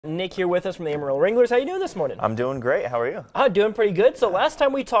Nick here with us from the Amarillo Wranglers. How you doing this morning? I'm doing great. How are you? Doing pretty good. So last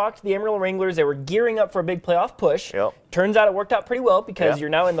time we talked, the Amarillo Wranglers, they were gearing up for a big playoff push. Yep. Turns out it worked out pretty well because you're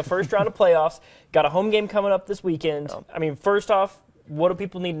now in the first round of playoffs. Got a home game coming up this weekend. Yep. I mean, first off, what do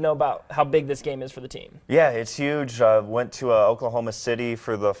people need to know about how big this game is for the team? Yeah, it's huge. Went to Oklahoma City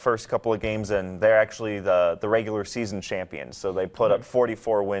for the first couple of games, and they're actually the regular season champions. So they put up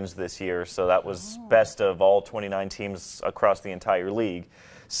 44 wins this year, so that was best of all 29 teams across the entire league.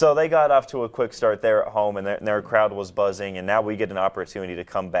 So they got off to a quick start there at home, and their crowd was buzzing, and now we get an opportunity to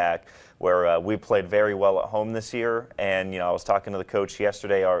come back where we played very well at home this year. And, I was talking to the coach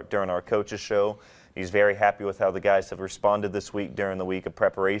yesterday during our coaches show. He's very happy with how the guys have responded this week during the week of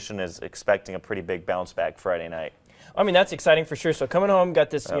preparation, is expecting a pretty big bounce back Friday night. I mean, that's exciting for sure. So coming home, got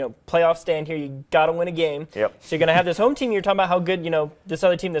this playoff stand here. You got to win a game. Yep. So you're going to have this home team. You're talking about how good, this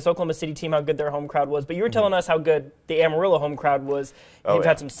other team, this Oklahoma City team, how good their home crowd was. But you were telling us how good the Amarillo home crowd was. You've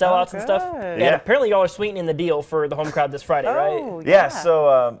had some sellouts and stuff. And apparently y'all are sweetening the deal for the home crowd this Friday, right? Yeah,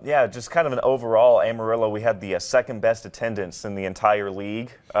 so, just kind of an overall, Amarillo, we had the second best attendance in the entire league.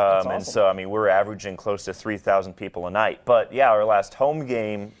 Awesome. And so, we were averaging close to 3,000 people a night. But, yeah, our last home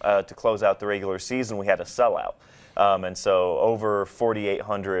game to close out the regular season, we had a sellout. And so over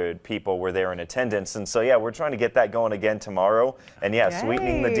 4,800 people were there in attendance. And so, yeah, we're trying to get that going again tomorrow. And, yeah,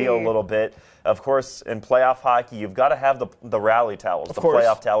 sweetening the deal a little bit. Of course, in playoff hockey, you've got to have the rally towels, the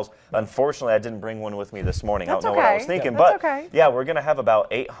playoff towels. Unfortunately, I didn't bring one with me this morning. I don't know what I was thinking. But, yeah, we're going to have about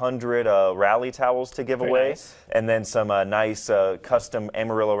 800 rally towels to give away. Nice. And then some nice custom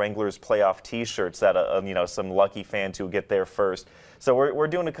Amarillo Wranglers playoff T-shirts that, some lucky fans who get there first. So we're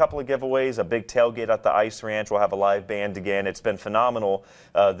doing a couple of giveaways, a big tailgate at the Ice Ranch. We'll have a live band again. It's been phenomenal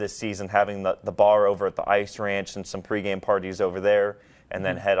this season having the bar over at the Ice Ranch and some pregame parties over there, and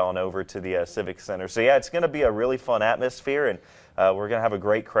then head on over to the Civic Center. So, yeah, it's going to be a really fun atmosphere, and we're going to have a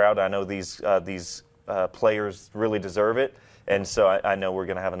great crowd. I know these players really deserve it, and so I know we're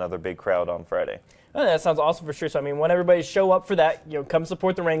going to have another big crowd on Friday. Oh, that sounds awesome for sure. So, I mean, when everybody show up for that, come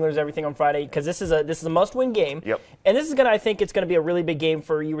support the Wranglers, everything on Friday, because this is a must-win game. Yep. And this is I think it's going to be a really big game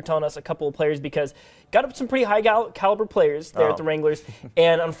for, you were telling us, a couple of players, because got up some pretty high caliber players there at the Wranglers.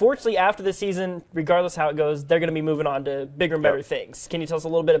 And unfortunately, after the season, regardless how it goes, they're going to be moving on to bigger and better things. Can you tell us a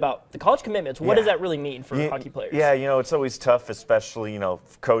little bit about the college commitments? What does that really mean for hockey players? Yeah, it's always tough, especially,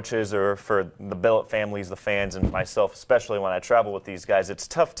 coaches or for the billet families, the fans, and myself, especially when I travel with these guys. It's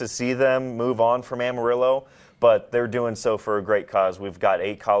tough to see them move on from Amarillo, but they're doing so for a great cause. We've got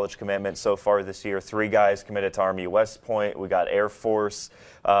 8 college commitments so far this year. 3 guys committed to Army West Point. We got Air Force,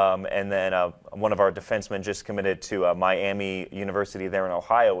 and then one of our defensemen just committed to Miami University there in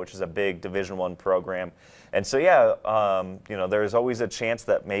Ohio, which is a big Division I program. And so, there's always a chance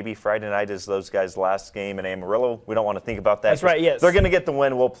that maybe Friday night is those guys' last game in Amarillo. We don't want to think about that. That's right, yes. They're going to get the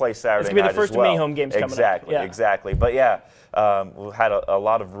win. We'll play Saturday night as well. It's going to be the first of many home games coming up. Exactly. But, we've had a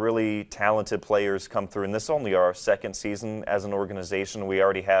lot of really talented players come through, and this is only our second season as an organization. We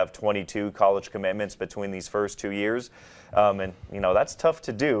already have 22 college commitments between these first 2 years. And, that's tough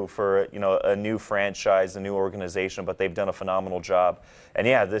to do for, a new franchise, a new organization, but they've done a phenomenal job. And,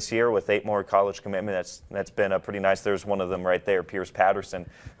 this year with 8 more college commitments, that's been pretty nice. There's one of them right there, Pierce Patterson,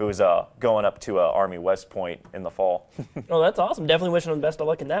 who is going up to Army West Point in the fall. Oh, that's awesome. Definitely wishing them the best of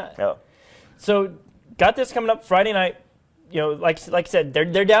luck in that. Yeah. So, got this coming up Friday night. Like I said,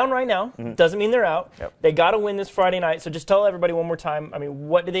 they're down right now. Doesn't mean they're out. Yep. They got to win this Friday night. So just tell everybody one more time. I mean,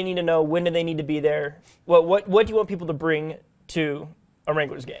 what do they need to know? When do they need to be there? What do you want people to bring to a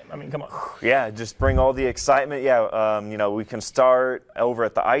Wranglers game? I mean, come on. Yeah, just bring all the excitement. We can start over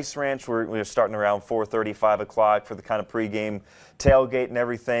at the Ice Ranch. We're starting around 4:30, 5 o'clock for the kind of pregame tailgate and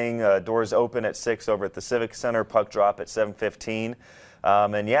everything. Doors open at 6 over at the Civic Center. Puck drop at 7:15.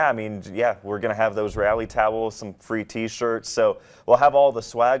 We're going to have those rally towels, some free T-shirts. So we'll have all the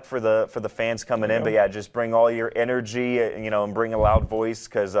swag for the fans coming in. But, just bring all your energy, and bring a loud voice,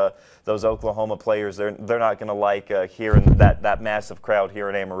 because those Oklahoma players, they're not going to like hearing that massive crowd here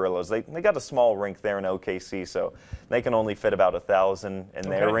in Amarillo. They got a small rink there in OKC, so they can only fit about 1,000 in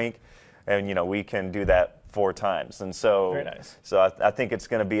their rink. And, we can do that 4 times. And so, very nice. So I think it's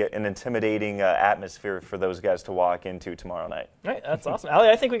going to be an intimidating atmosphere for those guys to walk into tomorrow night. All right, that's awesome. Allie,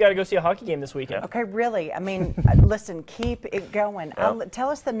 I think we got to go see a hockey game this weekend. Okay, really? I mean, listen, keep it going. Tell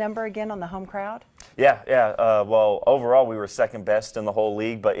us the number again on the home crowd. Well, overall, we were second best in the whole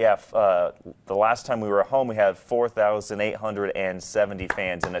league. But, the last time we were at home, we had 4,870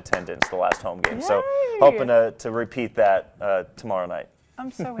 fans in attendance the last home game. Yay! So hoping to repeat that tomorrow night.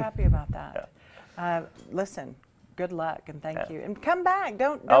 I'm so happy about that. Listen, good luck and thank you. And come back.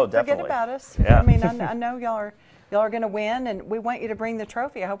 Don't forget about us. Yeah. I mean, I know y'all are Y'all are going to win, and we want you to bring the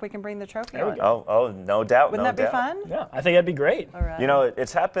trophy. I hope we can bring the trophy on. Oh, no doubt. Wouldn't that be fun? Yeah, I think that'd be great. All right. You know,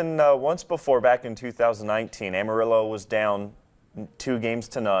 it's happened once before back in 2019. Amarillo was down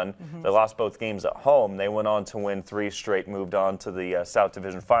 2-0. They lost both games at home. They went on to win 3 straight, moved on to the South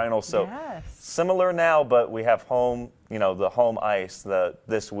Division Final. So similar now, but we have home, the home ice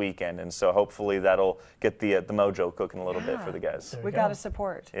this weekend, and so hopefully that'll get the mojo cooking a little bit for the guys. We got to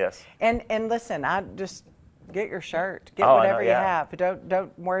support. Yes. And listen, I just get your shirt, get whatever you have.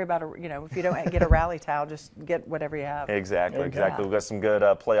 Don't worry about if you don't get a rally towel, just get whatever you have. Exactly. We've got some good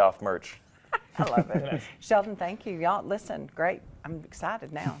playoff merch. I love it. Sheldon, thank you. Y'all, listen, great. I'm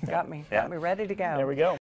excited now. Got me ready to go. There we go.